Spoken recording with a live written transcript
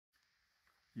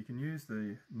You can use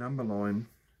the number line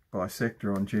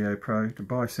bisector on Geo-Pro to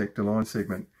bisect a line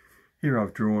segment. Here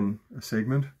I've drawn a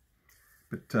segment,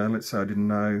 but let's say I didn't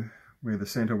know where the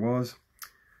centre was.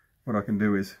 What I can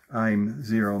do is aim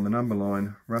 0 on the number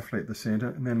line roughly at the centre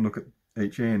and then look at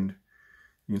each end.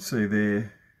 You can see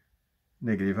there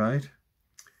 -8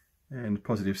 and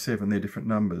 +7, they're different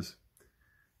numbers.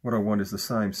 What I want is the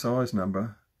same size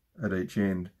number at each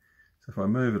end. So if I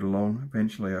move it along,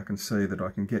 eventually I can see that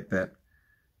I can get that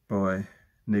by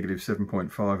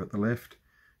 -7.5 at the left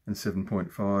and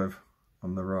 7.5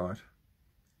 on the right.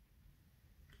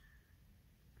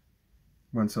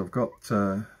 Once I've got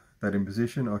that in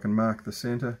position, I can mark the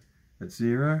centre at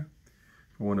 0.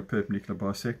 If I want a perpendicular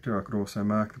bisector, I could also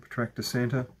mark the protractor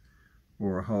centre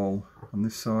or a hole on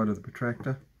this side of the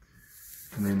protractor,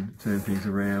 and then turn things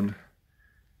around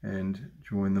and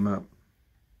join them up.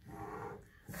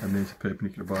 And there's a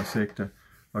perpendicular bisector.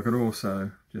 I could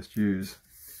also just use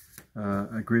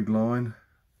a grid line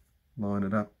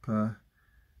it up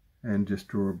and just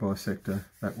draw a bisector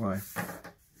that way.